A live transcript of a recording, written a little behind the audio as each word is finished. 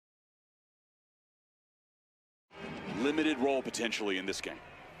limited role potentially in this game.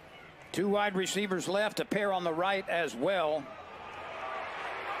 Two wide receivers left, a pair on the right as well.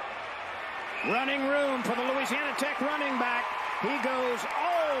 Running room for the Louisiana Tech running back. He goes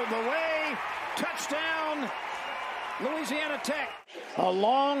all the way. Touchdown, Louisiana Tech. A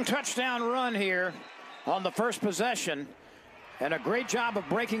long touchdown run here on the first possession, and a great job of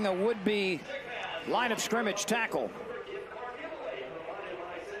breaking a would-be line of scrimmage tackle.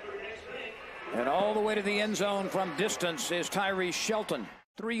 And all the way to the end zone from distance is Tyrese Shelton.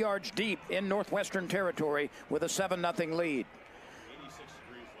 3 yards deep in Northwestern territory with a 7-0 lead.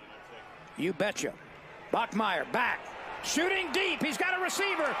 You betcha. Bachmeier back. Shooting deep. He's got a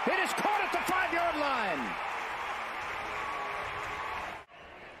receiver. It is caught at the 5-yard line.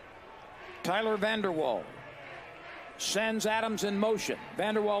 Tyler Vanderwall sends Adams in motion.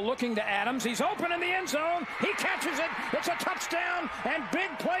 Vanderwall looking to Adams. He's open in the end zone. He catches it. It's a touchdown. And big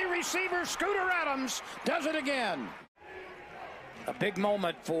play receiver Scooter Adams does it again. A big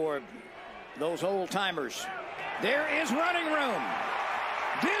moment for those old timers. There is running room.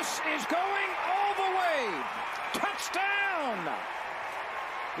 This is going all the way. Touchdown,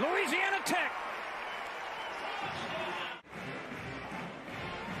 Louisiana Tech.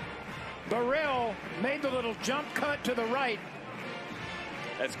 Burrell made the little jump cut to the right.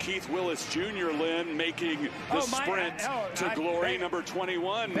 As Keith Willis Jr., Lynn, making the sprint to glory, number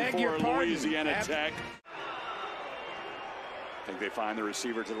 21 for Louisiana Tech. I think they find the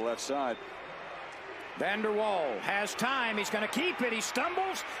receiver to the left side. Vanderwall has time. He's going to keep it. He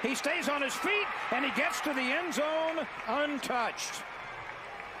stumbles. He stays on his feet, and he gets to the end zone untouched.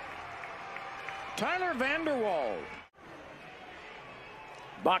 Tyler Vanderwall.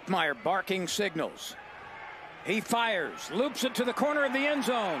 Bachmeier barking signals. He fires. Loops it to the corner of the end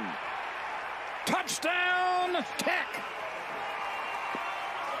zone. Touchdown, Tech.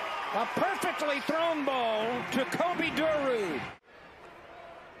 A perfectly thrown ball to Kobe Duru.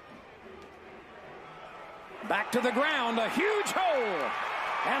 Back to the ground, a huge hole.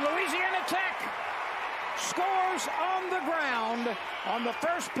 And Louisiana Tech scores on the ground on the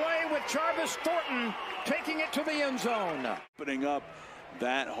first play with Jarvis Thornton taking it to the end zone. Opening up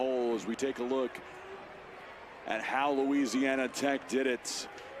that hole as we take a look at how Louisiana Tech did it.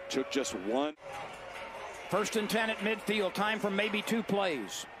 Took just one. 1st and 10 at midfield, time for maybe 2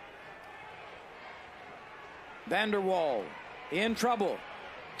 plays. Vanderwall in trouble.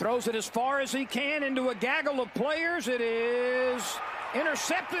 Throws it as far as he can into a gaggle of players. It is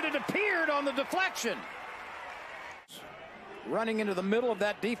intercepted. It appeared on the deflection. Running into the middle of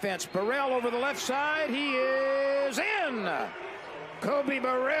that defense. Burrell over the left side. He is in. Kobe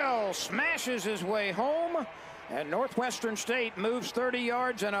Burrell smashes his way home. And Northwestern State moves 30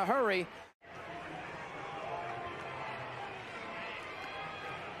 yards in a hurry.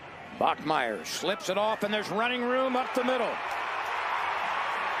 Bachmeier slips it off, and there's running room up the middle.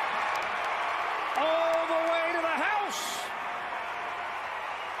 All the way to the house.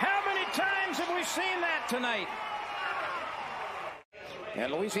 How many times have we seen that tonight?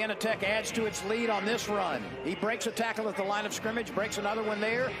 And Louisiana Tech adds to its lead on this run. He breaks a tackle at the line of scrimmage, breaks another one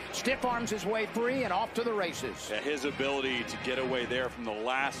there, stiff arms his way free, and off to the races. Yeah, his ability to get away there from the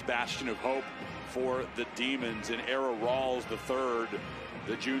last bastion of hope for the Demons, and Era Rawls III,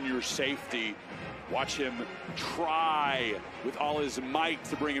 the junior safety. Watch him try with all his might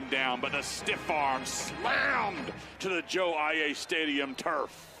to bring him down, but the stiff arm slammed to the Joe Aye Stadium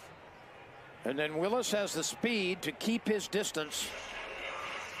turf. And then Willis has the speed to keep his distance.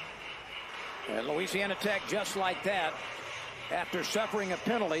 And Louisiana Tech, just like that, after suffering a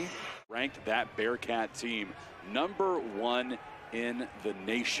penalty. Ranked that Bearcat team number 1 in the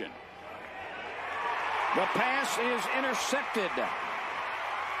nation. The pass is intercepted.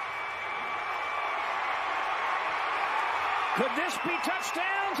 Could this be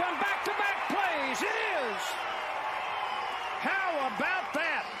touchdowns on back-to-back plays? It is. How about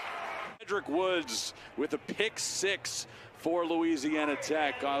that? Cedric Woods with a pick 6 for Louisiana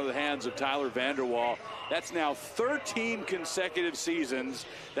Tech out of the hands of Tyler Vanderwall. That's now 13 consecutive seasons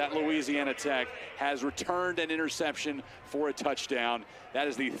that Louisiana Tech has returned an interception for a touchdown. That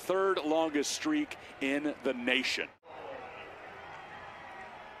is the 3rd longest streak in the nation.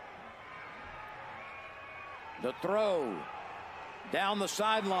 The throw down the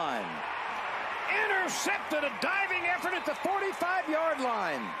sideline. Intercepted, a diving effort at the 45-yard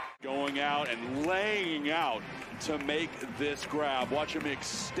line. Going out and laying out to make this grab. Watch him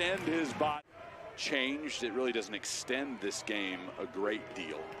extend his body. Changed. It really doesn't extend this game a great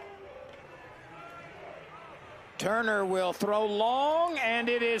deal. Turner will throw long, and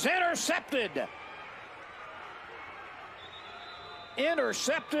it is intercepted.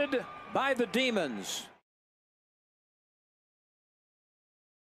 Intercepted by the Demons.